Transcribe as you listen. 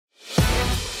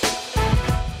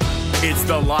It's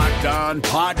the Locked On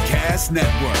Podcast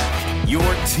Network, your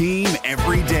team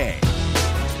every day.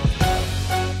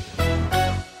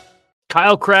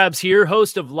 Kyle Krabs here,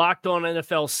 host of Locked On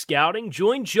NFL Scouting.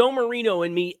 Join Joe Marino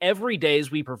and me every day as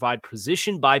we provide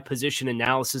position-by-position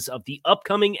analysis of the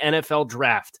upcoming NFL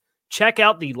Draft. Check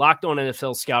out the Locked On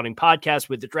NFL Scouting podcast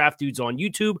with the Draft Dudes on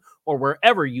YouTube or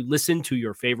wherever you listen to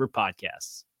your favorite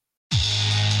podcasts.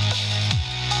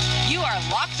 You are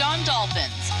Locked On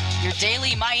Dolphins, your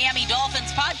daily Miami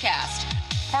Dolphins podcast,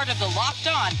 part of the Locked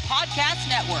On Podcast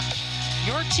Network,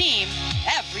 your team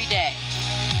every day.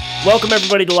 Welcome,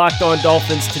 everybody, to Locked On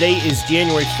Dolphins. Today is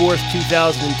January 4th,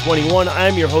 2021.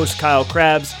 I'm your host, Kyle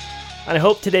Krabs, and I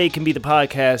hope today can be the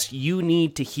podcast you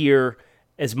need to hear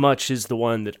as much as the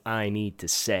one that I need to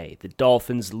say. The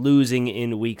Dolphins losing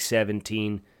in Week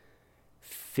 17,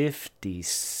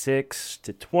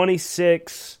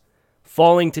 56-26,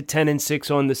 falling to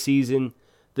 10-6 on the season.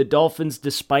 The Dolphins,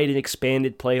 despite an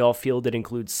expanded playoff field that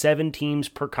includes 7 teams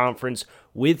per conference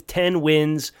with 10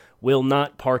 wins, will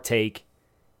not partake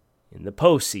in the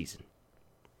postseason.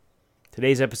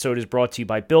 Today's episode is brought to you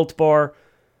by Built Bar.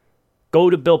 Go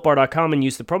to BuiltBar.com and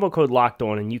use the promo code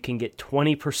LOCKEDON and you can get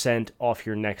 20% off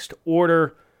your next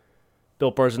order.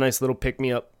 Built Bar is a nice little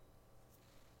pick-me-up.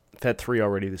 I've had 3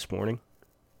 already this morning.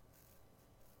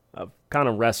 I've kind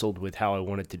of wrestled with how I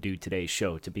wanted to do today's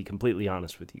show, to be completely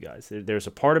honest with you guys. There's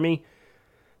a part of me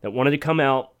that wanted to come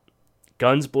out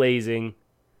guns blazing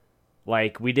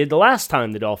like we did the last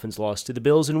time the Dolphins lost to the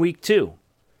Bills in Week 2.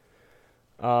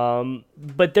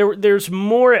 But there's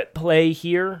more at play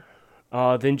here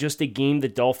than just a game the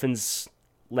Dolphins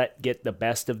let get the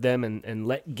best of them and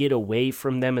let get away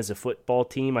from them as a football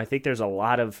team. I think there's a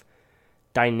lot of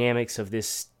dynamics of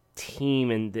this team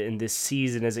and this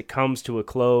season as it comes to a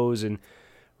close. And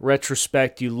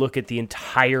retrospect, you look at the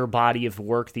entire body of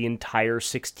work, the entire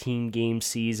 16-game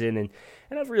season, and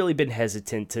I've really been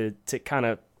hesitant to kind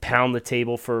of pound the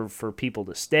table for people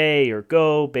to stay or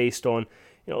go based on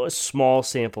a small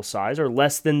sample size or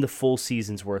less than the full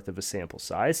season's worth of a sample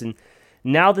size. And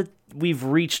now that we've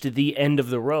reached the end of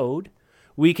the road,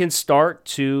 we can start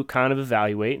to kind of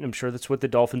evaluate, and I'm sure that's what the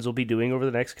Dolphins will be doing over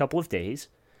the next couple of days.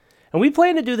 And we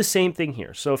plan to do the same thing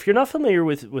here. So if you're not familiar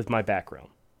with my background,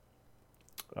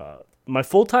 my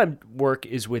full-time work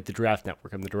is with the Draft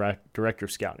Network. I'm the director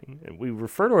of scouting, and we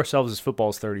refer to ourselves as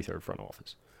football's 33rd front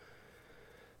office.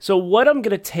 So what I'm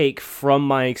going to take from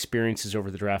my experiences over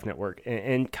the Draft Network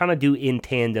and kind of do in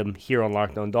tandem here on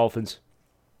Locked On Dolphins,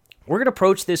 we're going to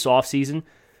approach this offseason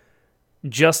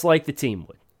just like the team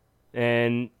would.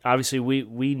 And obviously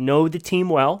we know the team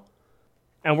well,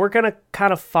 and we're going to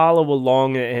kind of follow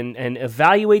along and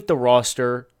evaluate the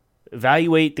roster,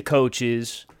 evaluate the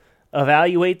coaches,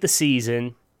 evaluate the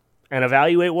season, and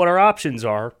evaluate what our options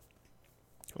are.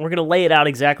 We're going to lay it out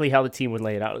exactly how the team would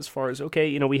lay it out as far as,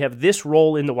 okay, we have this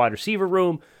role in the wide receiver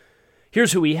room.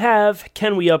 Here's who we have.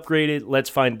 Can we upgrade it? Let's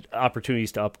find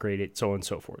opportunities to upgrade it, so on and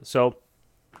so forth. So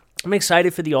I'm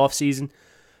excited for the offseason,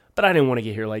 but I didn't want to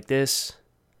get here like this.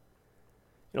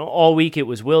 All week it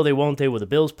was will they, won't they? Will the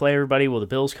Bills play everybody? Will the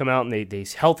Bills come out and they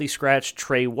healthy scratch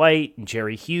Trey White and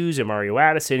Jerry Hughes and Mario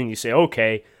Addison? And you say,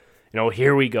 okay,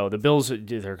 here we go. The Bills, they're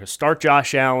going to start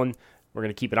Josh Allen. We're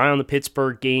going to keep an eye on the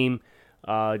Pittsburgh game.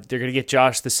 They're going to get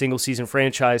Josh the single-season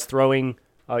franchise throwing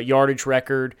yardage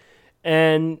record,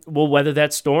 and we'll weather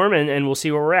that storm, and we'll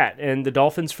see where we're at. And the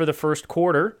Dolphins, for the first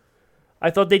quarter, I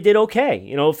thought they did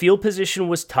okay. Field position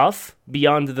was tough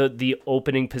beyond the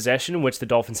opening possession, in which the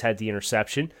Dolphins had the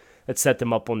interception that set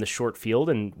them up on the short field,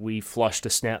 and we flushed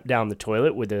a snap down the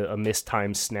toilet with a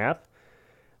mistimed snap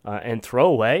and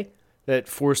throwaway that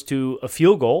forced to a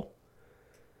field goal.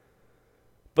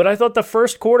 But I thought the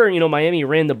first quarter, Miami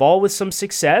ran the ball with some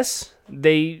success.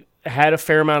 They had a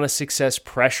fair amount of success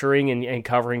pressuring and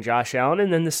covering Josh Allen.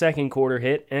 And then the second quarter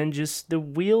hit, and just the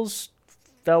wheels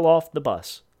fell off the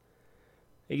bus.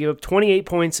 They gave up 28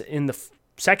 points in the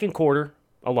second quarter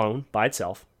alone by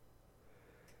itself.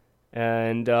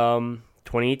 And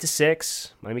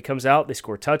 28-6. Miami comes out. They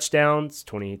score touchdowns.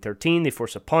 28-13. They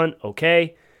force a punt.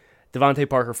 Okay. Devontae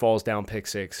Parker falls down, pick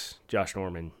 6. Josh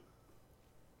Norman.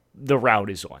 The route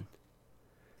is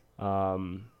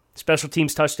on. Special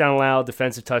teams touchdown allowed,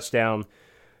 defensive touchdown.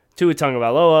 Tua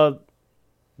Tagovailoa,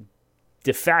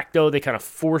 de facto, they kind of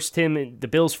forced him, the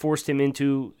Bills forced him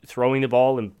into throwing the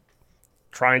ball and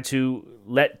trying to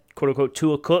let, quote-unquote,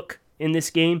 Tua cook in this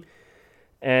game.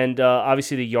 And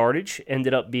obviously the yardage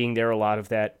ended up being there, a lot of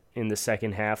that in the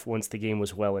second half once the game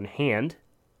was well in hand.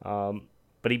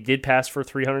 But he did pass for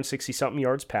 360-something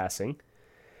yards passing.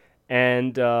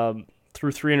 And threw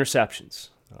 3 interceptions.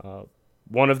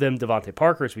 One of them, Devontae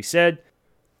Parker, as we said.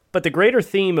 But the greater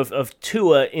theme of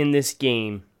Tua in this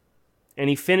game, and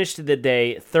he finished the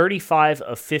day 35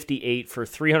 of 58 for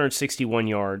 361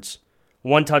 yards,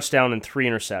 1 touchdown and 3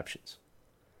 interceptions.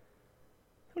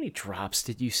 How many drops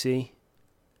did you see?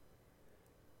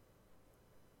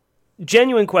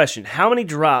 Genuine question. How many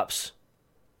drops,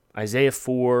 Isaiah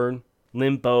Ford,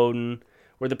 Lynn Bowden,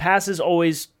 were the passes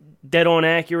always dead on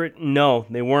accurate? No,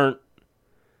 they weren't.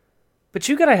 But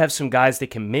you got to have some guys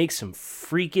that can make some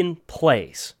freaking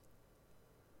plays.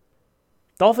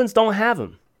 Dolphins don't have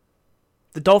them.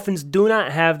 The Dolphins do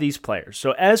not have these players.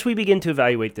 So as we begin to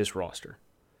evaluate this roster,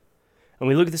 and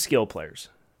we look at the skill players,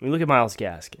 we look at Myles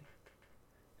Gaskin,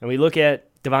 and we look at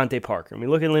Devontae Parker, and we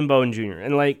look at Lynn Bowden Jr.,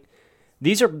 and like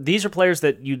these are players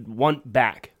that you'd want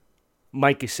back.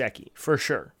 Mike Gesicki, for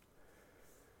sure.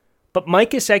 But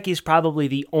Mike Gesicki is probably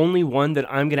the only one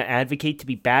that I'm going to advocate to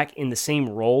be back in the same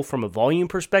role from a volume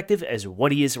perspective as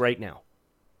what he is right now.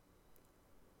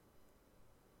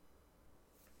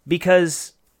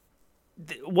 Because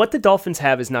what the Dolphins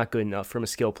have is not good enough from a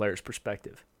skill player's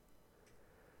perspective.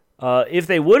 If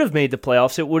they would have made the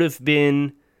playoffs, it would have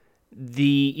been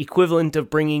the equivalent of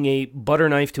bringing a butter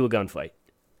knife to a gunfight.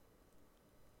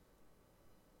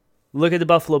 Look at the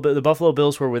Buffalo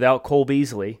Bills were without Cole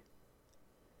Beasley.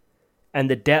 And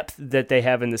the depth that they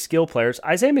have in the skill players.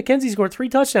 Isaiah McKenzie scored 3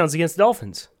 touchdowns against the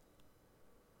Dolphins.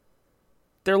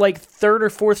 They're like third or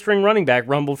fourth string running back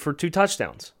rumbled for 2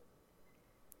 touchdowns.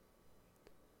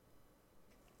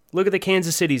 Look at the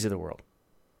Kansas Cities of the world.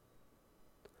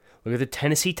 Look at the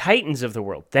Tennessee Titans of the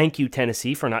world. Thank you,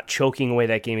 Tennessee, for not choking away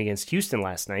that game against Houston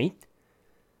last night.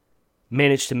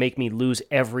 Managed to make me lose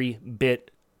every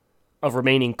bit of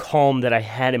remaining calm that I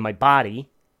had in my body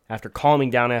after calming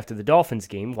down after the Dolphins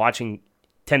game, watching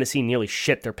Tennessee nearly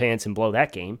shit their pants and blow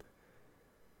that game.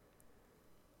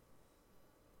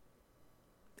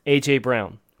 A.J.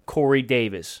 Brown, Corey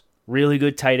Davis, really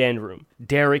good tight end room,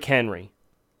 Derrick Henry.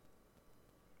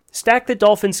 Stack the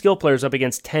Dolphins skill players up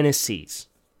against Tennessee's.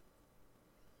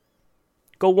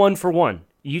 Go 1 for 1.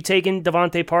 You taking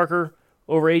Devontae Parker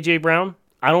over A.J. Brown?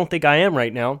 I don't think I am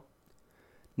right now.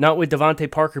 Not with Devontae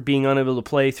Parker being unable to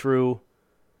play through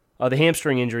the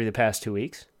hamstring injury the past 2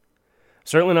 weeks.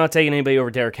 Certainly not taking anybody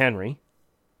over Derrick Henry.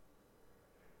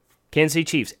 Kansas City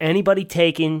Chiefs. Anybody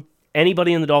taking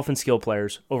anybody in the Dolphins skill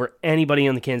players over anybody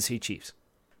on the Kansas City Chiefs?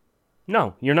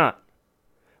 No, you're not.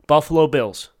 Buffalo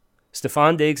Bills.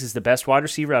 Stephon Diggs is the best wide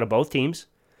receiver out of both teams.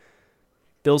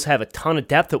 Bills have a ton of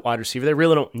depth at wide receiver. They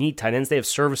really don't need tight ends. They have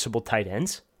serviceable tight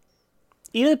ends.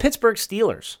 Even the Pittsburgh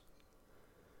Steelers.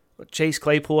 Chase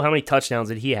Claypool, how many touchdowns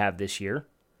did he have this year?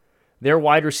 Their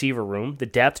wide receiver room, the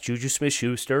depth, Juju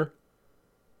Smith-Schuster,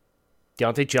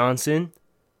 Deontay Johnson.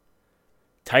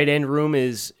 Tight end room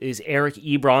is Eric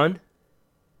Ebron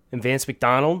and Vance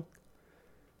McDonald.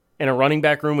 And a running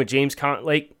back room with James Conner.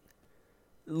 Like,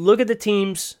 look at the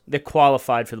teams that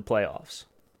qualified for the playoffs.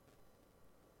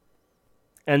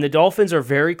 And the Dolphins are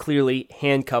very clearly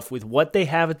handcuffed with what they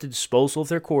have at the disposal of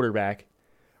their quarterback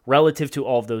relative to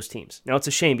all of those teams. Now, it's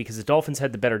a shame because the Dolphins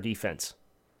had the better defense.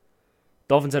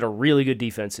 Dolphins had a really good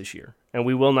defense this year, and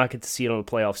we will not get to see it on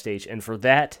the playoff stage. And for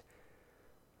that,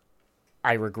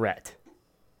 I regret.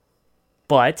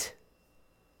 But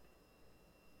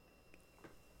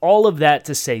all of that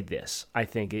to say this, I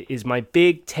think, is my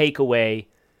big takeaway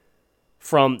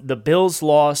from the Bills'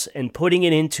 loss and putting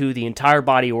it into the entire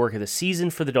body of work of the season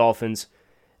for the Dolphins.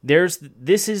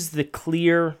 This is the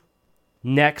clear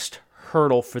next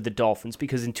hurdle for the Dolphins,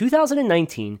 because in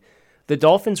 2019, the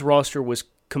Dolphins roster was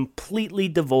completely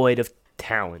devoid of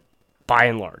talent, by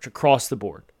and large, across the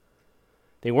board.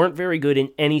 They weren't very good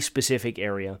in any specific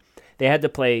area. They had to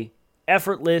play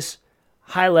effortless,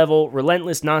 high-level,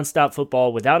 relentless, nonstop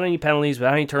football without any penalties,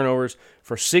 without any turnovers,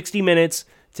 for 60 minutes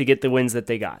to get the wins that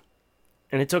they got.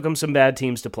 And it took them some bad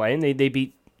teams to play, and they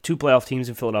beat 2 playoff teams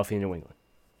in Philadelphia and New England.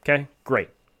 Okay? Great.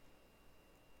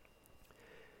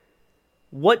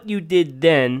 What you did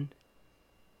then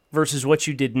versus what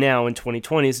you did now in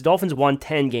 2020 is the Dolphins won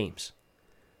 10 games.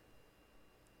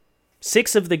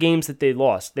 6 of the games that they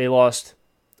lost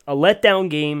a letdown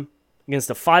game against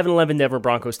a 5-11 Denver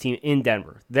Broncos team in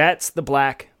Denver. That's the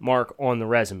black mark on the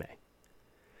resume.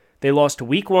 They lost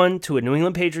week 1 to a New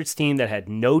England Patriots team that had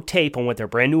no tape on what their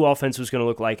brand new offense was going to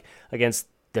look like against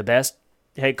the best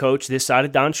head coach this side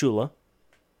of Don Shula.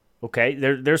 Okay,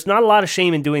 there's not a lot of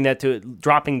shame in doing that, to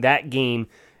dropping that game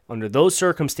under those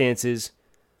circumstances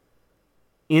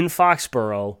in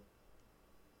Foxborough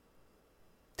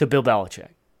to Bill Belichick.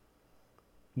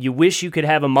 You wish you could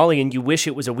have a mulligan. You wish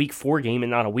it was a week 4 game and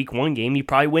not a week 1 game. You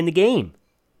probably win the game.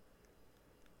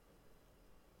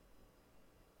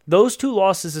 Those 2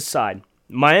 losses aside,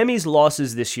 Miami's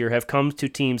losses this year have come to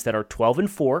teams that are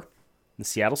 12-4, the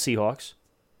Seattle Seahawks,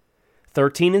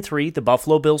 13-3, the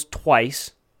Buffalo Bills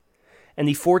twice, and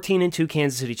the 14-2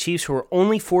 Kansas City Chiefs, who are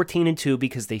only 14-2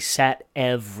 because they sat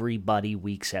everybody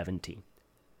Week 17.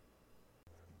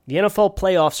 The NFL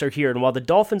playoffs are here, and while the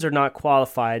Dolphins are not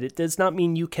qualified, it does not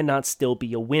mean you cannot still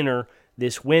be a winner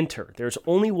this winter. There's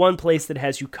only one place that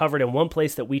has you covered and one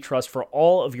place that we trust for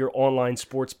all of your online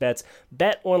sports bets,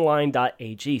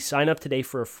 betonline.ag. Sign up today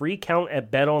for a free account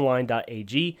at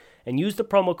betonline.ag and use the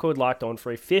promo code LOCKEDON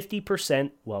for a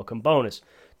 50% welcome bonus.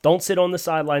 Don't sit on the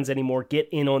sidelines anymore. Get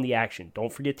in on the action.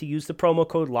 Don't forget to use the promo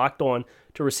code LOCKEDON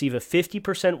to receive a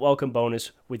 50% welcome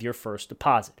bonus with your first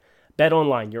deposit.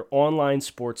 BetOnline, your online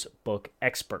sports book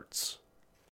experts.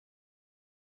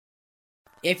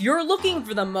 If you're looking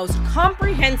for the most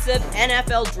comprehensive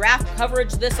NFL draft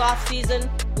coverage this offseason,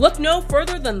 look no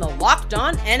further than the Locked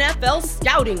On NFL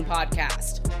Scouting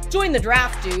Podcast. Join the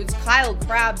draft dudes, Kyle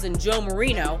Krabs and Joe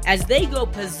Marino, as they go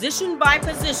position by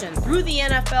position through the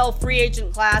NFL free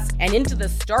agent class and into the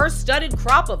star-studded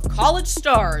crop of college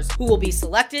stars who will be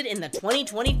selected in the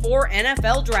 2024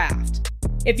 NFL Draft.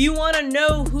 If you want to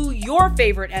know who your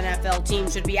favorite NFL team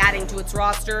should be adding to its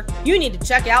roster, you need to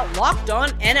check out Locked On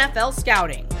NFL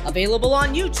Scouting, available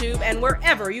on YouTube and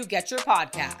wherever you get your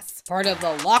podcasts. Part of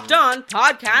the Locked On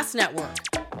Podcast Network,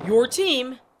 your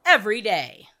team every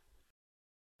day.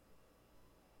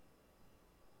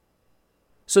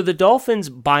 So the Dolphins,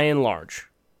 by and large,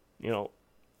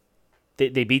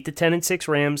 they beat the 10-6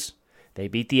 Rams. They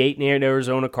beat the 8-8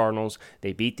 Arizona Cardinals.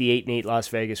 They beat the 8-8 Las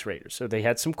Vegas Raiders. So they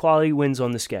had some quality wins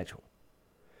on the schedule.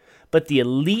 But the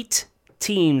elite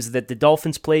teams that the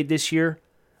Dolphins played this year,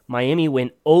 Miami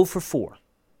went 0-4.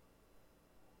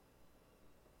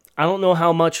 I don't know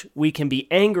how much we can be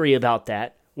angry about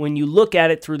that when you look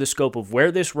at it through the scope of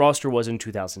where this roster was in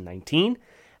 2019,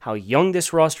 how young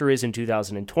this roster is in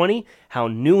 2020, how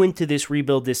new into this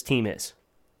rebuild this team is.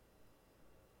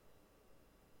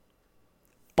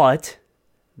 But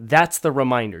that's the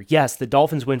reminder. Yes, the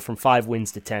Dolphins went from 5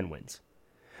 wins to 10 wins.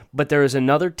 But there is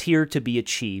another tier to be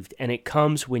achieved, and it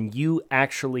comes when you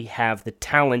actually have the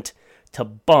talent to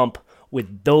bump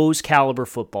with those caliber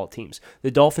football teams.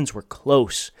 The Dolphins were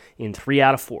close in 3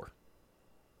 out of 4.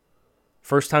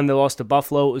 First time they lost to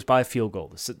Buffalo, it was by a field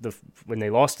goal. When they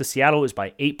lost to Seattle, it was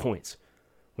by 8 points.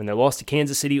 When they lost to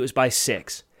Kansas City, it was by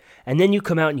 6. And then you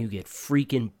come out and you get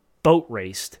freaking boat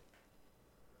raced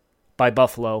by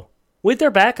Buffalo with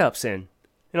their backups in.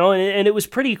 And it was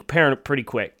pretty apparent pretty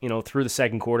quick, through the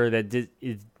second quarter that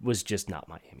it was just not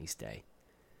Miami's day.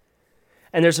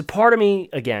 And there's a part of me,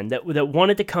 again, that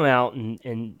wanted to come out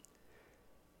and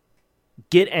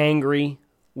get angry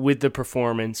with the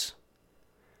performance.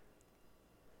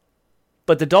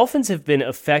 But the Dolphins have been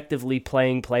effectively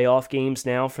playing playoff games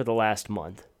now for the last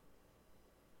month.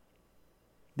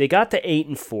 They got to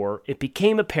 8-4. It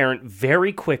became apparent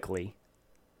very quickly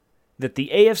that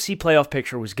the AFC playoff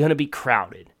picture was going to be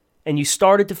crowded, and you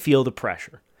started to feel the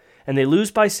pressure. And they lose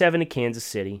by 7 to Kansas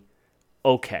City.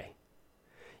 Okay.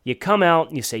 You come out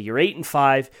and you say you're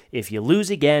 8-5. If you lose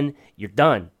again, you're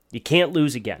done. You can't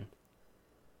lose again.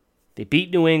 They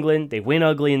beat New England. They win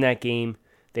ugly in that game.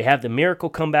 They have the miracle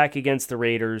comeback against the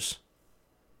Raiders.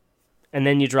 And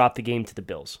then you drop the game to the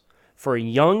Bills. For a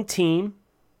young team,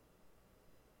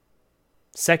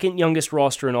 second youngest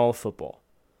roster in all of football,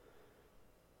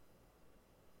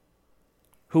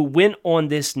 who went on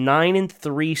this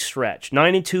 9-3 stretch,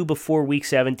 9-2 before Week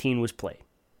 17 was played.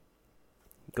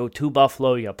 Go to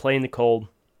Buffalo, you got to play in the cold.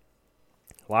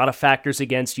 A lot of factors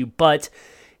against you, but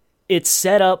it's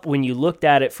set up when you looked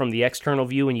at it from the external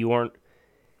view and you aren't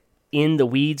in the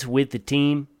weeds with the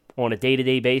team on a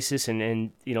day-to-day basis,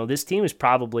 and this team is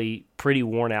probably pretty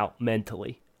worn out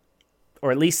mentally.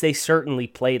 Or at least they certainly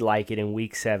played like it in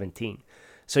Week 17.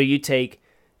 So you take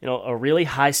a really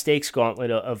high-stakes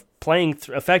gauntlet of playing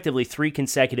effectively 3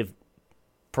 consecutive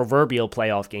proverbial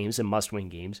playoff games and must-win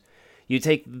games. You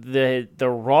take the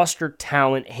roster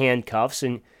talent handcuffs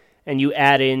and you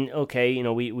add in, okay,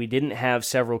 we didn't have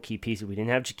several key pieces. We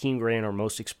didn't have Jakeem Grant, our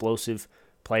most explosive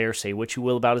player. Say what you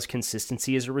will about his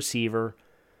consistency as a receiver.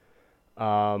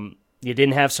 You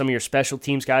didn't have some of your special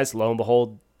teams guys. Lo and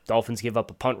behold, Dolphins give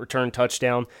up a punt return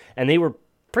touchdown, and they were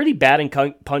pretty bad in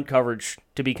punt coverage,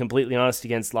 to be completely honest,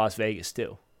 against Las Vegas,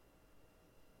 too.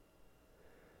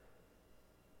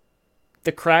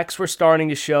 The cracks were starting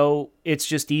to show. It's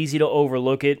just easy to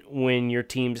overlook it when your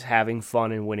team's having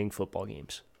fun and winning football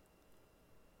games.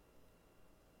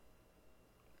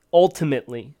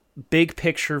 Ultimately, big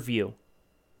picture view,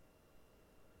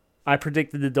 I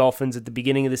predicted the Dolphins at the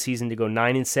beginning of the season to go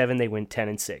 9-7. They went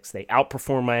 10-6. They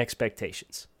outperformed my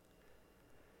expectations.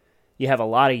 You have a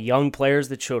lot of young players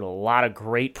that showed a lot of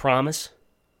great promise.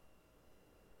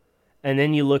 And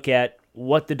then you look at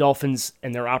what the Dolphins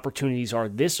and their opportunities are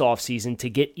this offseason to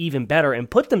get even better and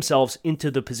put themselves into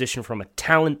the position from a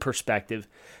talent perspective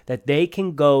that they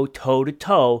can go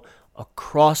toe-to-toe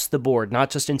across the board, not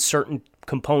just in certain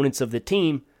components of the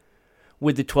team,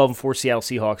 with the 12-4 Seattle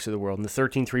Seahawks of the world and the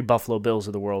 13-3 Buffalo Bills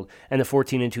of the world and the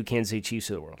 14-2 Kansas City Chiefs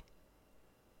of the world.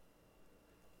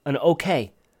 And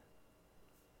okay,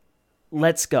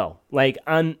 let's go. Like,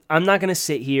 I'm not going to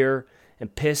sit here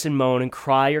and piss and moan and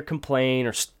cry or complain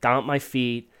or stomp my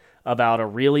feet about a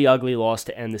really ugly loss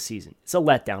to end the season. It's a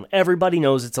letdown. Everybody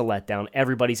knows it's a letdown.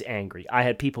 Everybody's angry. I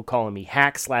had people calling me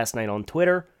hacks last night on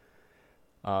Twitter.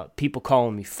 People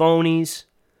calling me phonies.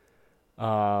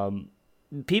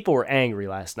 People were angry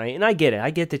last night, and I get it. I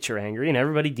get that you're angry, and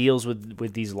everybody deals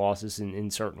with these losses in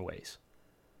certain ways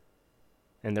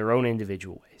and their own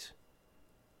individual ways.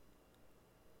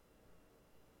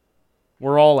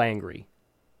 We're all angry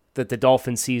that the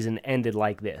Dolphins season ended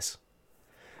like this.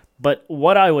 But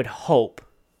what I would hope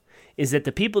is that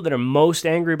the people that are most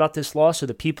angry about this loss are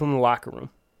the people in the locker room.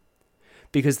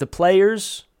 Because the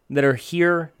players that are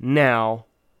here now,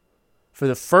 for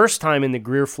the first time in the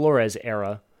Greer Flores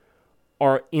era,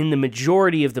 are in the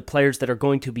majority of the players that are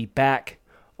going to be back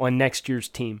on next year's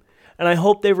team. And I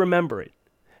hope they remember it.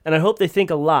 And I hope they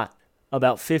think a lot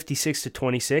about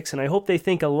 56-26. And I hope they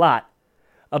think a lot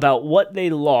about what they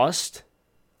lost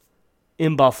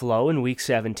in Buffalo in Week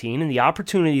 17 and the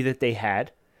opportunity that they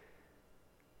had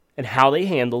and how they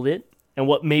handled it and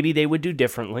what maybe they would do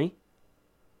differently.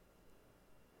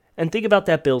 And think about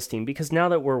that Bills team, because now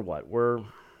that we're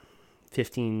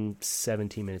 15,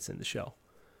 17 minutes in the show.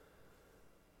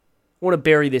 I want to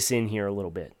bury this in here a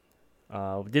little bit.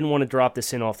 Didn't want to drop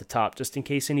this in off the top, just in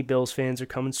case any Bills fans are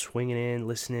coming swinging in,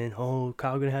 listening. Oh,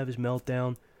 Kyle going to have his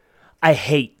meltdown. I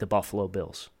hate the Buffalo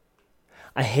Bills.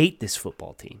 I hate this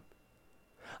football team.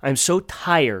 I'm so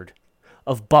tired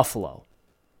of Buffalo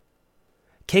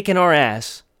kicking our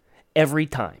ass every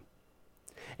time.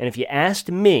 And if you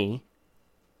asked me,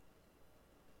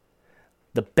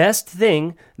 the best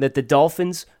thing that the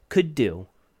Dolphins could do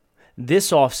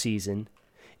this offseason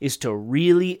is to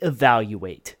really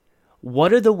evaluate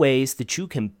what are the ways that you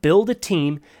can build a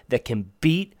team that can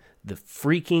beat the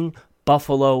freaking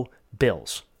Buffalo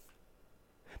Bills.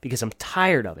 Because I'm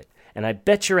tired of it, and I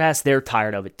bet your ass they're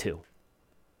tired of it too.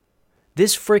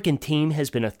 This freaking team has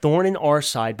been a thorn in our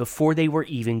side before they were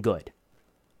even good.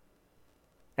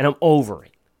 And I'm over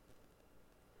it.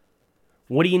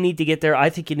 What do you need to get there? I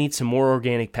think you need some more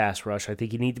organic pass rush. I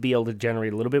think you need to be able to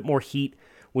generate a little bit more heat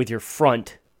with your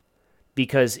front.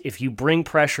 Because if you bring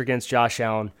pressure against Josh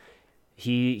Allen,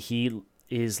 he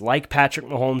is like Patrick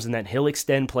Mahomes in that he'll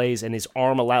extend plays and his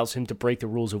arm allows him to break the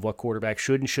rules of what quarterbacks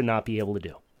should and should not be able to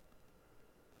do.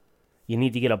 You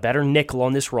need to get a better nickel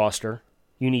on this roster.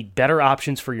 You need better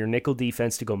options for your nickel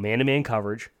defense to go man-to-man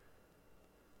coverage.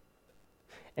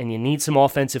 And you need some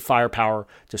offensive firepower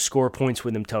to score points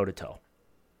with them toe-to-toe.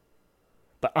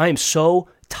 But I am so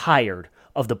tired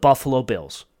of the Buffalo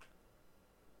Bills.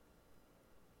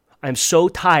 I'm so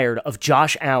tired of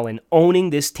Josh Allen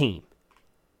owning this team.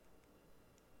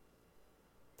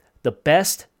 The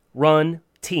best run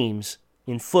teams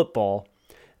in football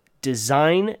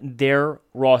design their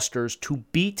rosters to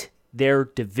beat their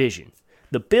division.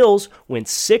 The Bills went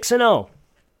 6-0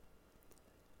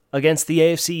 against the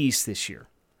AFC East this year.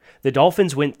 The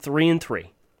Dolphins went 3-3.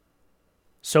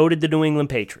 So did the New England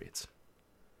Patriots.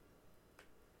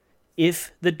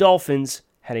 If the Dolphins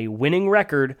had a winning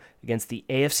record against the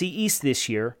AFC East this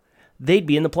year, they'd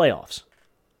be in the playoffs.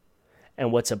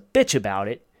 And what's a bitch about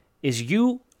it is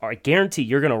I guarantee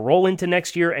you're going to roll into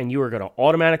next year and you are going to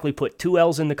automatically put 2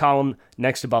 L's in the column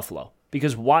next to Buffalo.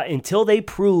 Because until they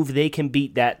prove they can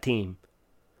beat that team,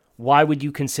 why would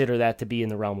you consider that to be in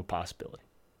the realm of possibility?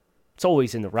 It's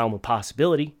always in the realm of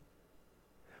possibility.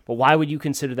 But why would you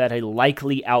consider that a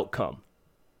likely outcome?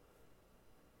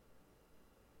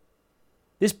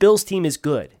 This Bills team is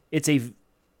good. It's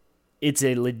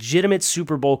a legitimate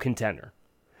Super Bowl contender.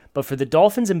 But for the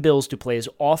Dolphins and Bills to play as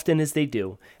often as they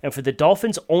do, and for the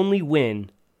Dolphins' only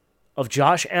win of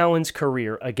Josh Allen's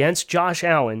career against Josh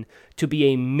Allen to be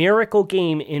a miracle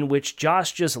game in which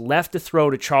Josh just left a throw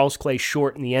to Charles Clay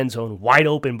short in the end zone, wide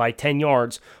open by 10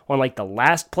 yards on like the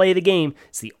last play of the game,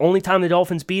 it's the only time the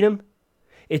Dolphins beat him,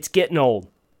 it's getting old.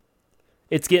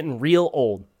 It's getting real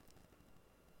old.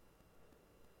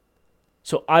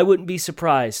 So I wouldn't be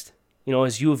surprised,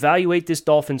 as you evaluate this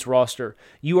Dolphins roster,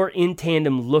 you are in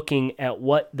tandem looking at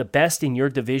what the best in your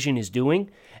division is doing,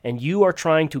 and you are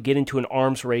trying to get into an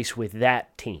arms race with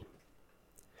that team.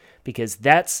 because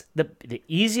that's the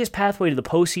easiest pathway to the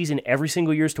postseason every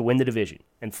single year is to win the division.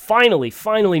 And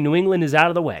finally, New England is out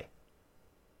of the way.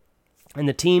 And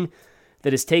the team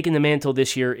that has taken the mantle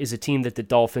this year is a team that the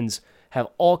Dolphins have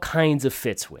all kinds of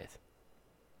fits with.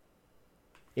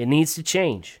 It needs to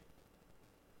change.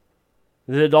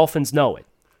 The Dolphins know it.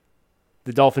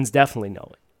 The Dolphins definitely know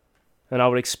it. And I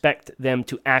would expect them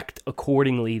to act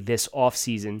accordingly this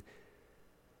offseason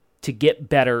to get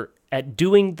better at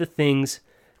doing the things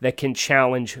that can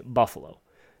challenge Buffalo.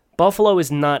 Buffalo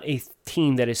is not a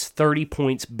team that is 30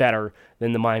 points better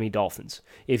than the Miami Dolphins.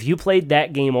 If you played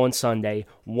that game on Sunday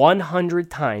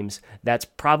 100 times, that's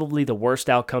probably the worst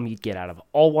outcome you'd get out of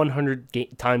all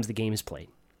 100 times the game is played.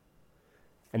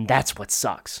 And that's what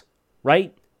sucks,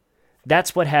 right?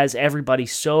 That's what has everybody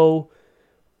so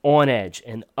on edge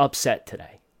and upset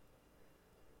today.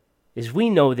 Is we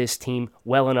know this team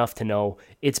well enough to know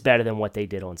it's better than what they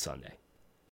did on Sunday.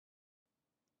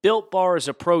 Built Bar is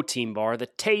a protein bar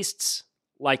that tastes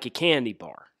like a candy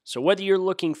bar. So whether you're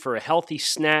looking for a healthy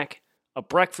snack, a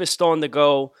breakfast on the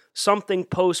go, something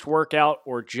post-workout,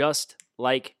 or just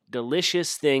like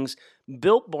delicious things,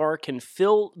 Built Bar can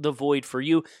fill the void for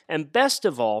you. And best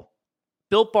of all,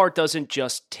 Built Bar doesn't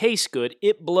just taste good,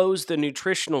 it blows the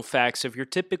nutritional facts of your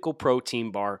typical protein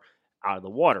bar out of the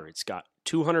water. It's got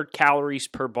 200 calories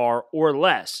per bar or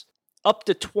less. Up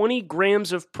to 20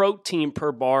 grams of protein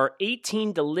per bar,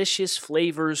 18 delicious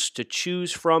flavors to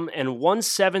choose from, and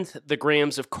 1/7 the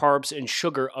grams of carbs and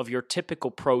sugar of your typical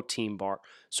protein bar.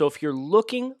 So if you're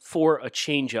looking for a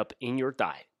change up in your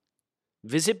diet,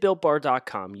 visit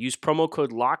BuiltBar.com, use promo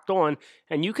code LOCKEDON,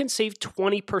 and you can save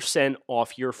 20%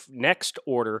 off your next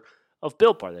order of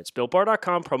Built Bar. That's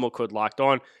BuiltBar.com, promo code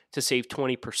LOCKEDON to save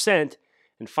 20%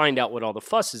 and find out what all the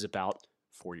fuss is about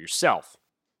for yourself.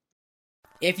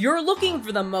 If you're looking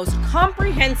for the most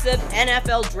comprehensive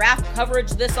NFL draft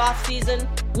coverage this offseason,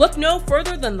 look no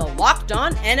further than the Locked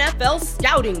On NFL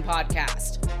Scouting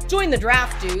Podcast. Join the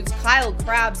draft dudes, Kyle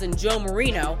Krabs and Joe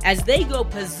Marino, as they go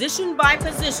position by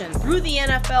position through the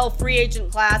NFL free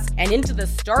agent class and into the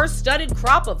star-studded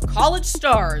crop of college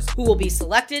stars who will be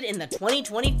selected in the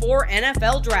 2024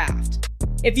 NFL Draft.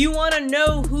 If you want to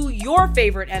know who your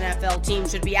favorite NFL team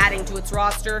should be adding to its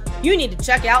roster, you need to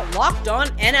check out Locked On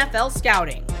NFL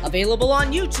Scouting, available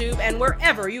on YouTube and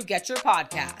wherever you get your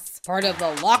podcasts. Part of the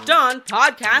Locked On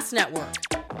Podcast Network,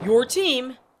 your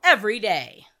team every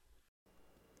day.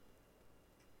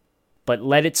 But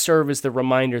let it serve as the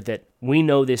reminder that we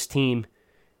know this team,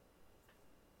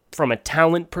 from a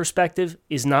talent perspective,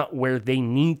 is not where they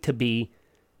need to be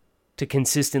to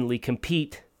consistently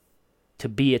compete to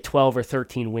be a 12 or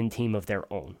 13 win team of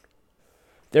their own.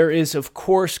 There is, of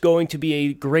course, going to be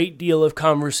a great deal of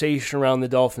conversation around the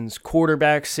Dolphins'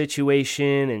 quarterback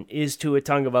situation, and is Tua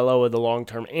Tagovailoa the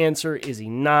long-term answer? Is he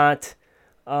not?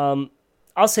 I'll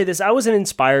say this, I wasn't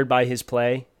inspired by his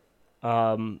play,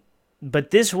 but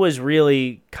this was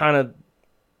really kind of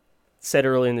said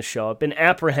early in the show. I've been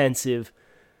apprehensive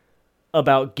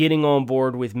about getting on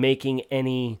board with making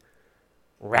any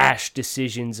rash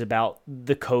decisions about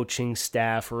the coaching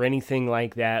staff or anything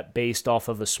like that based off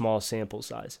of a small sample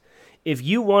size. If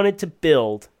you wanted to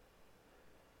build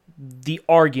the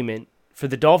argument for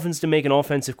the Dolphins to make an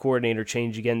offensive coordinator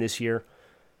change again this year,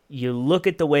 you look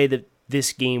at the way that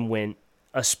this game went,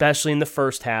 especially in the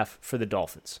first half for the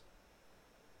Dolphins.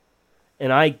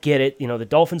 And I get it, the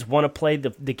Dolphins want to play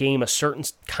the game a certain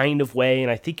kind of way, and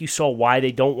I think you saw why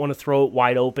they don't want to throw it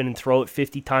wide open and throw it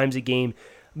 50 times a game,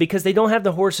 because they don't have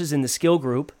the horses in the skill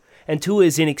group, and Tua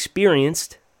is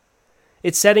inexperienced.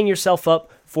 It's setting yourself up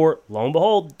for, lo and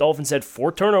behold, Dolphins had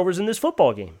 4 turnovers in this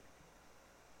football game.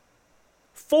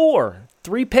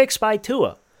 3 picks by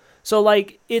Tua. So,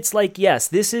 yes,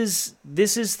 this is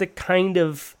the kind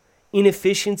of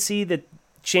inefficiency that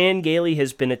Chan Gailey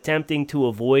has been attempting to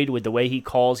avoid with the way he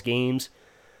calls games.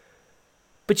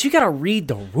 But you got to read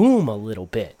the room a little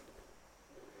bit.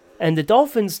 And the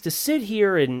Dolphins to sit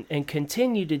here and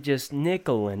continue to just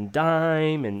nickel and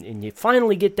dime, and you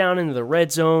finally get down into the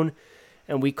red zone,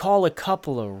 and we call a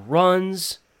couple of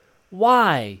runs.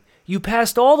 Why? You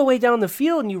passed all the way down the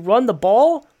field and you run the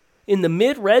ball in the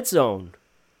mid-red zone.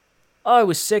 Oh, I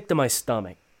was sick to my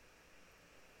stomach.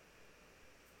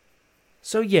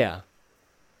 So yeah,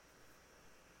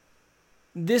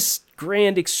 this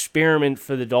grand experiment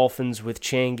for the Dolphins with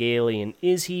Chan Gailey, and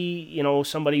is he,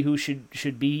 somebody who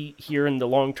should be here in the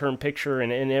long-term picture,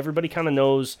 and everybody kind of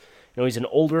knows, he's an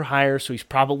older hire, so he's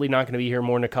probably not going to be here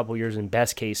more than a couple years in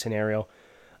best case scenario.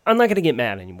 I'm not going to get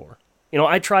mad anymore.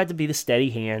 I tried to be the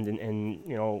steady hand,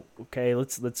 and okay,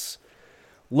 let's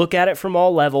look at it from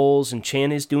all levels, and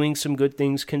Chan is doing some good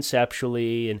things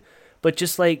conceptually, but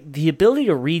just like the ability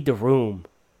to read the room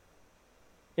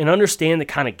and understand the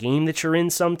kind of game that you're in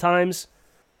sometimes,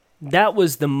 that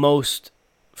was the most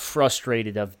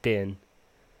frustrated I've been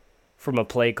from a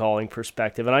play calling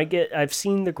perspective. And I've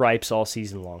seen the gripes all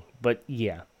season long, but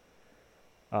yeah.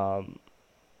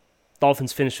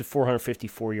 Dolphins finished with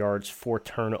 454 yards, 4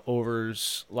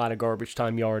 turnovers, a lot of garbage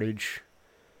time yardage.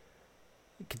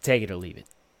 You can take it or leave it,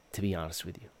 to be honest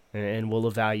with you. And we'll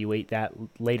evaluate that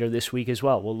later this week as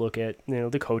well. We'll look at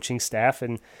the coaching staff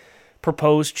and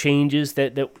propose changes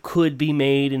that could be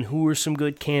made and who are some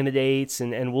good candidates,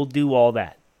 and we'll do all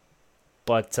that.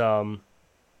 But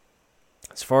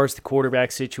as far as the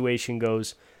quarterback situation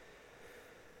goes,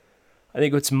 I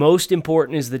think what's most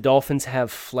important is the Dolphins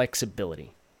have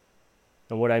flexibility.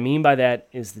 And what I mean by that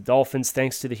is the Dolphins,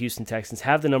 thanks to the Houston Texans,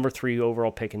 have the number 3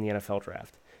 overall pick in the NFL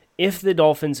draft. If the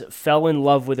Dolphins fell in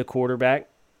love with a quarterback,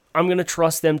 I'm going to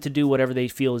trust them to do whatever they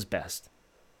feel is best.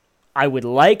 I would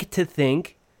like to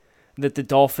think that the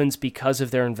Dolphins, because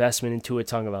of their investment in Tua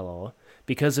Tagovailoa,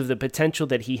 because of the potential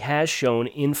that he has shown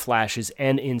in flashes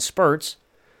and in spurts,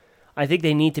 I think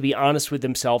they need to be honest with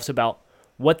themselves about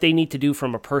what they need to do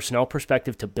from a personnel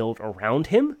perspective to build around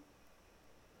him.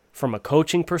 From a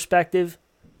coaching perspective,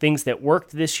 things that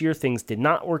worked this year, things did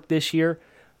not work this year.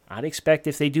 I'd expect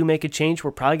if they do make a change,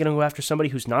 we're probably going to go after somebody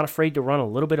who's not afraid to run a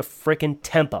little bit of frickin'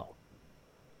 tempo.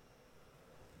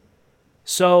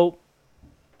 So,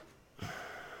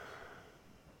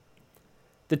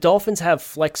 the Dolphins have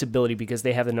flexibility because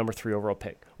they have the number 3 overall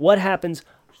pick. What happens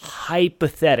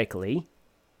hypothetically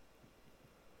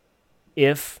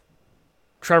if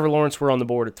Trevor Lawrence were on the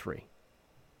board at 3?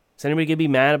 Is anybody going to be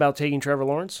mad about taking Trevor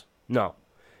Lawrence? No.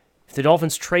 If the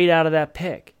Dolphins trade out of that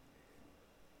pick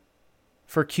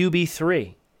for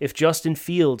QB3, if Justin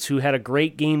Fields, who had a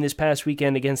great game this past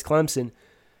weekend against Clemson,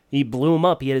 he blew him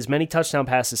up. He had as many touchdown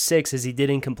passes, 6, as he did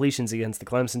incompletions against the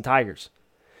Clemson Tigers.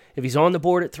 If he's on the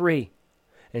board at 3,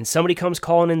 and somebody comes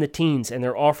calling in the teens and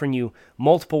they're offering you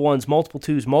multiple 1s, multiple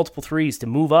 2s, multiple 3s to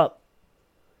move up,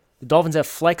 the Dolphins have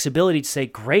flexibility to say,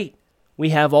 great. We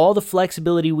have all the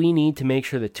flexibility we need to make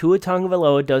sure that Tua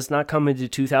Tagovailoa does not come into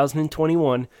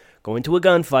 2021 go into a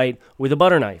gunfight with a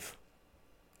butter knife,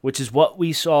 which is what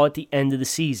we saw at the end of the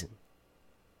season.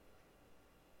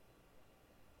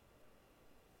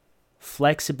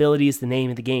 Flexibility is the name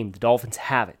of the game. The Dolphins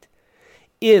have it.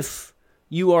 If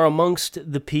you are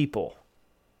amongst the people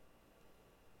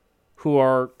who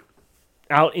are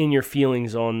out in your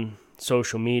feelings on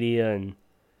social media and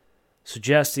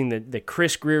suggesting that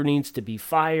Chris Grier needs to be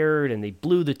fired and they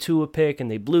blew the Tua pick and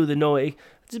they blew the Noah,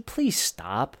 please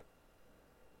stop.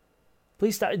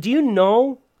 Please stop. Do you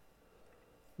know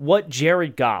what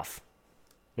Jared Goff,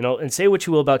 and say what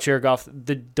you will about Jared Goff,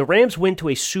 the Rams went to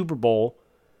a Super Bowl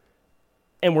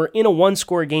and were in a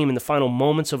 1-score game in the final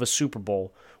moments of a Super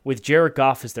Bowl with Jared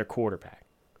Goff as their quarterback.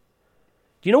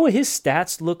 Do you know what his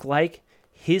stats look like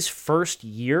his first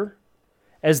year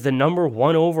as the number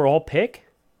 1 overall pick?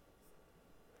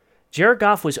 Jared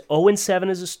Goff was 0-7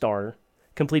 as a starter,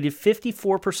 completed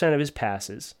 54% of his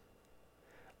passes,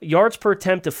 yards per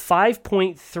attempt of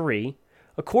 5.3,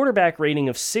 a quarterback rating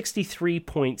of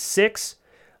 63.6,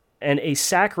 and a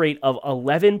sack rate of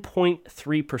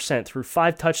 11.3% through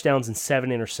 5 touchdowns and 7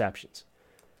 interceptions.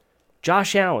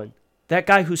 Josh Allen, that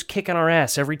guy who's kicking our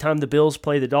ass every time the Bills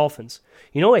play the Dolphins.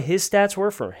 You know what his stats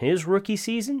were for his rookie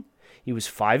season? He was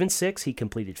 5-6. He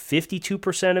completed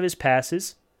 52% of his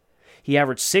passes. He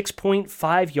averaged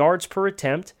 6.5 yards per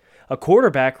attempt, a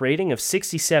quarterback rating of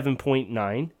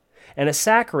 67.9, and a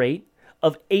sack rate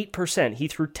of 8%. He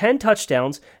threw 10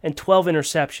 touchdowns and 12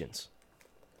 interceptions.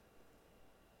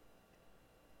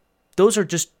 Those are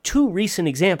just 2 recent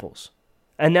examples.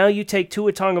 And now you take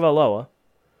Tua Tagovailoa,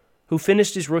 who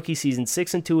finished his rookie season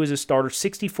 6-2 as a starter,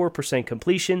 64%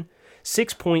 completion,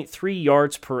 6.3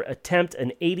 yards per attempt,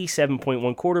 an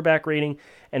 87.1 quarterback rating,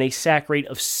 and a sack rate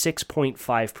of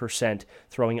 6.5%,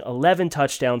 throwing 11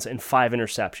 touchdowns and 5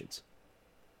 interceptions.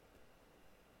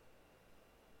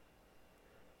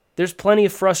 There's plenty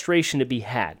of frustration to be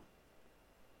had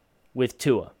with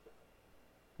Tua.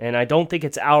 And I don't think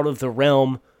it's out of the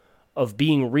realm of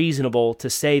being reasonable to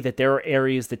say that there are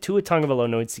areas that Tua Tagovailoa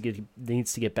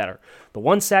needs to get better. The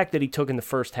 1 sack that he took in the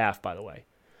first half, by the way,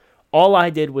 all I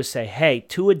did was say, hey,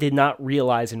 Tua did not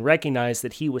realize and recognize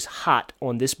that he was hot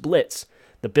on this blitz.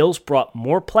 The Bills brought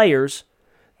more players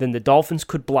than the Dolphins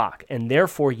could block, and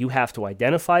therefore you have to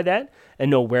identify that and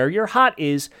know where your hot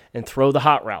is and throw the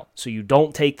hot route so you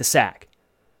don't take the sack.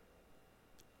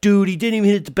 Dude, he didn't even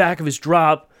hit the back of his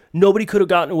drop. Nobody could have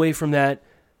gotten away from that.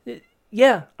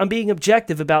 yeah, I'm being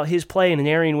objective about his play in an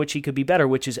area in which he could be better,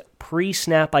 which is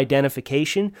pre-snap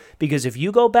identification. Because if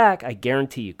you go back, I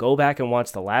guarantee you, go back and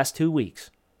watch the last 2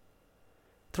 weeks.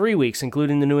 3 weeks,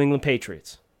 including the New England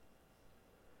Patriots.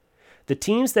 The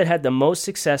teams that had the most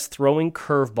success throwing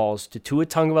curveballs to Tua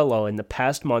Tagovailoa in the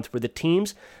past month were the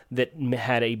teams that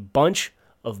had a bunch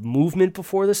of movement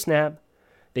before the snap.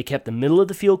 They kept the middle of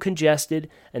the field congested,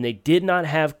 and they did not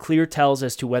have clear tells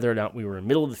as to whether or not we were in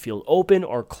middle of the field open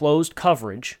or closed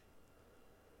coverage.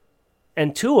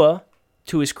 And Tua,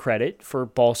 to his credit, for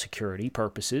ball security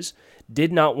purposes,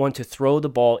 did not want to throw the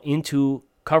ball into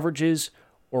coverages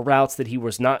or routes that he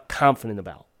was not confident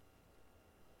about.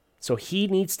 So he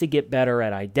needs to get better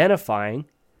at identifying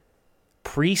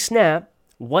pre-snap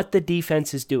what the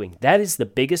defense is doing. That is the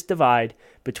biggest divide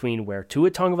between where Tua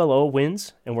Tagovailoa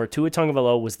wins and where Tua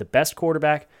Tagovailoa was the best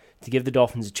quarterback to give the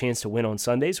Dolphins a chance to win on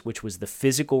Sundays, which was the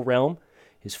physical realm,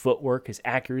 his footwork, his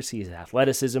accuracy, his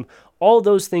athleticism. All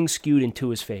those things skewed in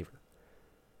Tua's favor.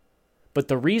 But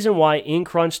the reason why in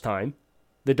crunch time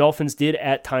the Dolphins did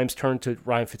at times turn to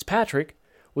Ryan Fitzpatrick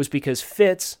was because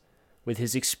Fitz, with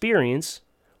his experience,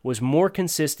 was more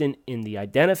consistent in the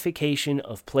identification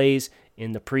of plays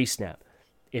in the pre-snap.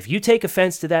 If you take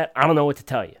offense to that, I don't know what to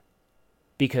tell you.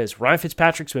 Because Ryan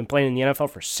Fitzpatrick's been playing in the NFL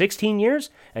for 16 years,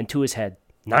 and Tua's had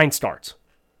 9 starts.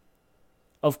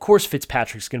 Of course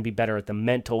Fitzpatrick's going to be better at the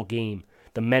mental game,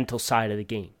 the mental side of the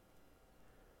game.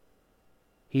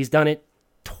 He's done it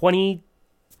 32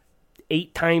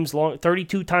 times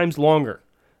longer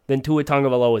than Tua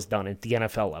Tagovailoa has done at the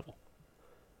NFL level.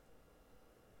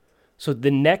 So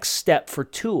the next step for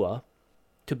Tua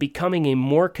to becoming a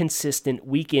more consistent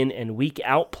week in and week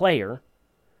out player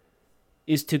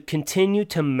is to continue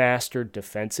to master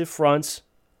defensive fronts,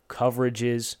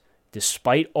 coverages,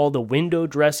 despite all the window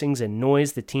dressings and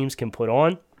noise the teams can put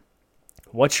on.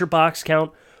 What's your box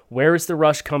count? Where is the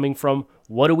rush coming from?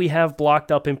 What do we have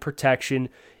blocked up in protection?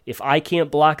 If I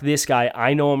can't block this guy,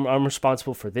 I know I'm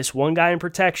responsible for this one guy in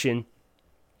protection.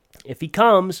 If he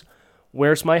comes,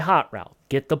 where's my hot route?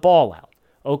 Get the ball out.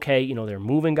 Okay, they're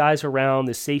moving guys around.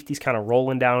 The safety's kind of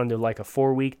rolling down into like a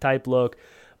 4-week type look.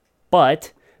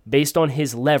 But based on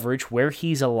his leverage, where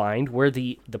he's aligned, where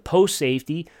the post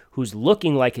safety, who's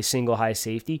looking like a single high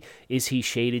safety, is he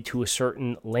shaded to a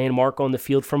certain landmark on the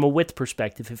field from a width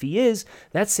perspective? If he is,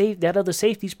 that other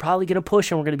safety's probably going to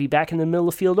push, and we're going to be back in the middle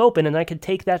of the field open, and I can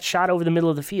take that shot over the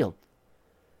middle of the field.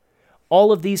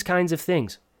 All of these kinds of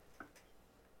things.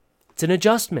 It's an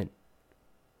adjustment.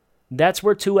 That's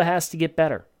where Tua has to get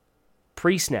better.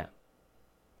 Pre-snap.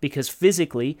 Because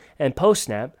physically and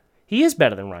post-snap, he is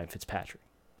better than Ryan Fitzpatrick.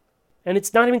 And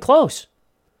it's not even close.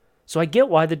 So I get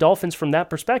why the Dolphins, from that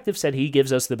perspective, said he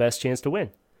gives us the best chance to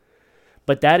win.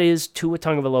 But that is Tua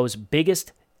Tagovailoa's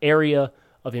biggest area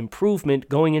of improvement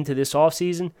going into this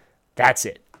offseason. That's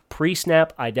it.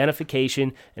 Pre-snap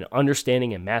identification and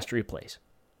understanding and mastery of plays.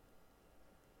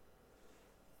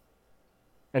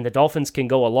 And the Dolphins can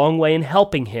go a long way in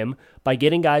helping him by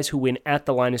getting guys who win at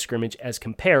the line of scrimmage as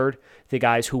compared to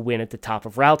guys who win at the top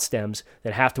of route stems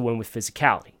that have to win with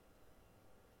physicality.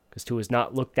 Because Tua has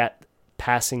not looked at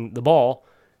passing the ball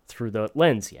through the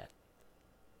lens yet.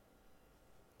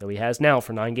 Though he has now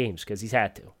for 9 games because he's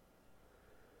had to.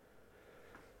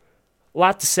 A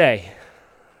lot to say.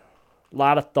 A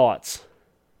lot of thoughts.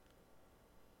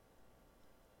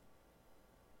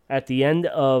 At the end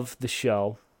of the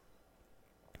show,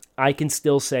 I can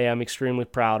still say I'm extremely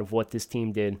proud of what this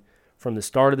team did from the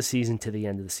start of the season to the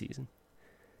end of the season.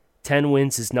 10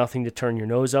 wins is nothing to turn your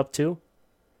nose up to.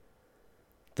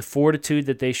 The fortitude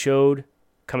that they showed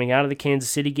coming out of the Kansas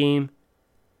City game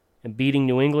and beating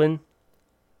New England,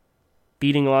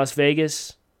 beating Las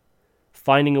Vegas,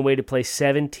 finding a way to play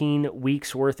 17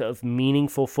 weeks worth of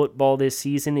meaningful football this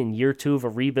season in year 2 of a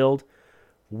rebuild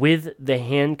with the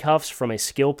handcuffs from a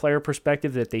skill player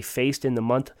perspective that they faced in the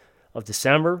month of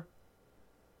December.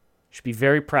 Should be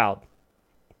very proud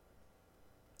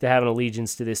to have an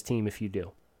allegiance to this team if you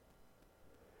do.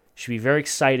 Should be very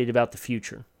excited about the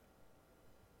future.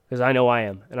 Because I know I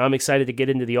am. And I'm excited to get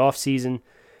into the offseason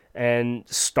and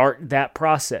start that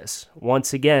process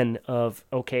once again of,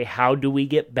 okay, how do we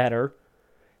get better?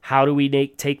 How do we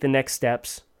take the next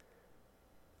steps?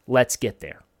 Let's get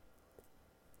there.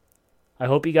 I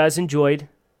hope you guys enjoyed.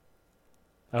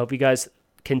 I hope you guys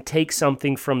can take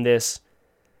something from this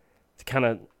to kind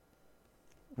of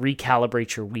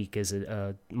recalibrate your week as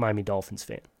a Miami Dolphins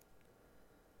fan.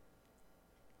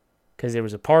 Because there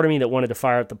was a part of me that wanted to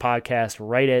fire up the podcast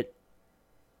right at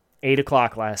 8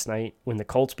 o'clock last night when the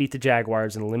Colts beat the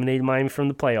Jaguars and eliminated Miami from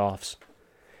the playoffs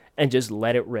and just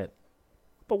let it rip.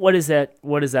 But what does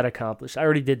that accomplish? I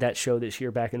already did that show this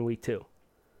year back in week 2.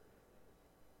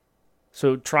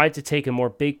 So try to take a more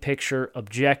big picture,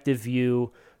 objective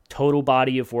view, total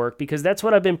body of work, because that's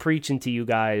what I've been preaching to you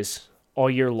guys all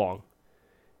year long.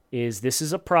 This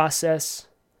is a process.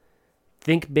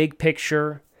 Think big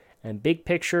picture. And big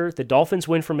picture, the Dolphins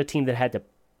win from a team that had to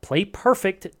play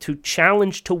perfect to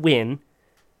challenge to win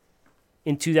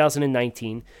in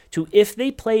 2019 to if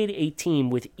they played a team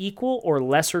with equal or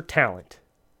lesser talent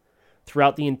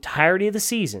throughout the entirety of the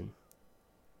season,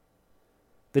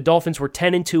 the Dolphins were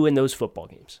 10-2 in those football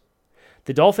games.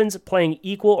 The Dolphins playing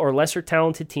equal or lesser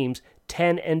talented teams,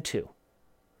 10-2.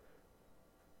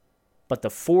 But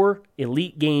the 4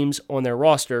 elite games on their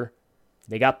roster,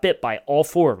 they got bit by all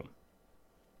 4 of them.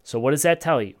 So what does that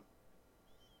tell you?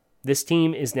 This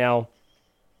team is now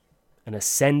an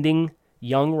ascending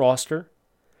young roster.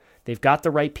 They've got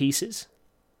the right pieces.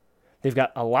 They've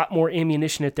got a lot more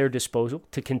ammunition at their disposal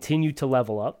to continue to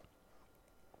level up.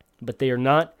 But they are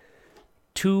not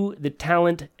to the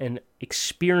talent and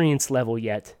experience level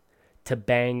yet to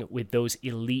bang with those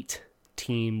elite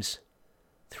teams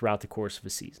throughout the course of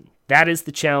a season. That is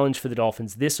the challenge for the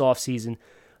Dolphins this offseason.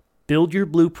 Build your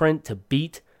blueprint to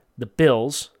beat the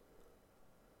Bills.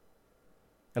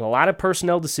 And a lot of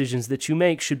personnel decisions that you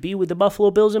make should be with the Buffalo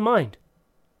Bills in mind.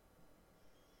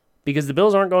 Because the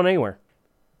Bills aren't going anywhere.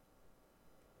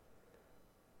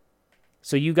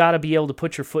 So you got to be able to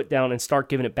put your foot down and start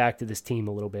giving it back to this team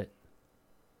a little bit.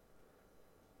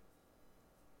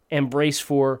 And brace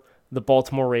for the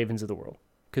Baltimore Ravens of the world,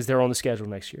 because they're on the schedule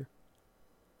next year.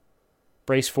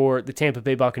 Brace for the Tampa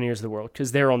Bay Buccaneers of the world,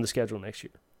 because they're on the schedule next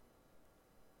year.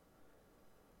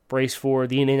 Brace for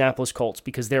the Indianapolis Colts,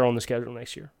 because they're on the schedule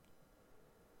next year.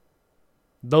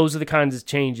 Those are the kinds of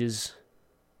changes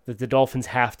that the Dolphins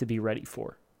have to be ready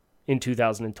for in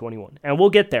 2021. And we'll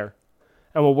get there.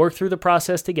 And we'll work through the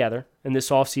process together. And this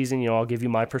offseason, I'll give you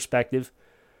my perspective,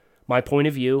 my point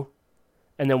of view.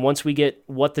 And then once we get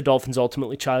what the Dolphins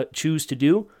ultimately choose to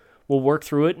do, we'll work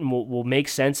through it and we'll make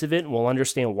sense of it and we'll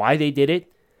understand why they did it.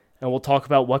 And we'll talk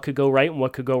about what could go right and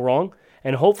what could go wrong.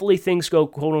 And hopefully things go,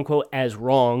 quote-unquote, as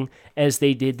wrong as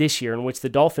they did this year, in which the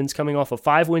Dolphins, coming off a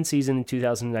 5-win season in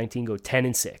 2019, go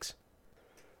 10-6.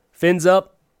 Fins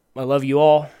up. I love you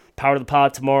all. Power to the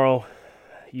pod tomorrow.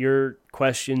 Your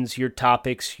questions, your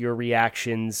topics, your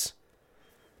reactions.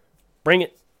 Bring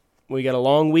it. We got a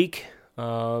long week,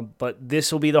 but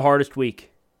this will be the hardest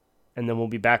week. And then we'll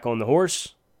be back on the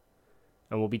horse.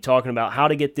 And we'll be talking about how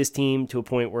to get this team to a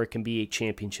point where it can be a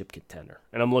championship contender.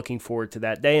 And I'm looking forward to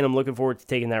that day, and I'm looking forward to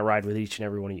taking that ride with each and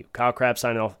every one of you. Kyle Crabb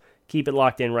signing off. Keep it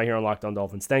locked in right here on Locked On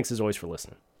Dolphins. Thanks as always for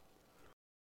listening.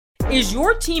 Is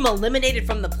your team eliminated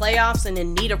from the playoffs and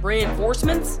in need of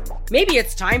reinforcements? Maybe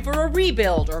it's time for a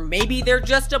rebuild, or maybe they're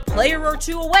just a player or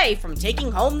two away from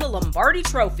taking home the Lombardi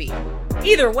Trophy.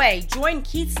 Either way, join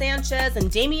Keith Sanchez and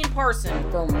Damian Parson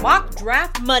for Mock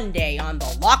Draft Monday on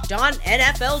the Locked On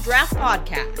NFL Draft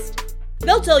Podcast.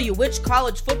 They'll tell you which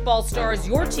college football stars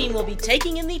your team will be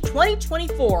taking in the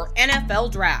 2024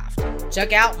 NFL Draft.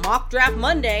 Check out Mock Draft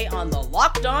Monday on the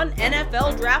Locked On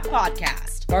NFL Draft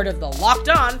Podcast, part of the Locked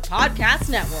On Podcast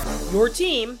Network, your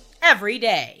team every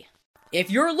day.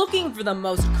 If you're looking for the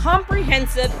most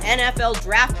comprehensive NFL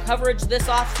draft coverage this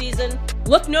offseason,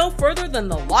 look no further than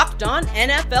the Locked On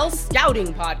NFL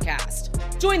Scouting Podcast.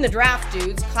 Join the draft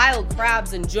dudes, Kyle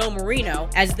Crabbs and Joe Marino,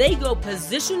 as they go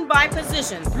position by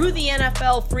position through the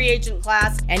NFL free agent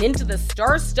class and into the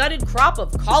star-studded crop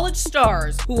of college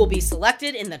stars who will be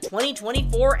selected in the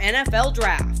 2024 NFL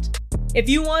Draft. If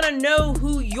you want to know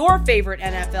who your favorite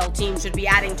NFL team should be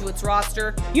adding to its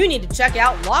roster, you need to check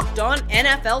out Locked On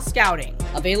NFL Scouting,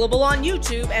 available on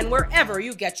YouTube and wherever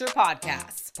you get your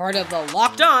podcasts. Part of the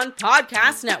Locked On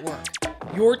Podcast Network,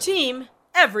 your team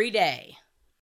every day.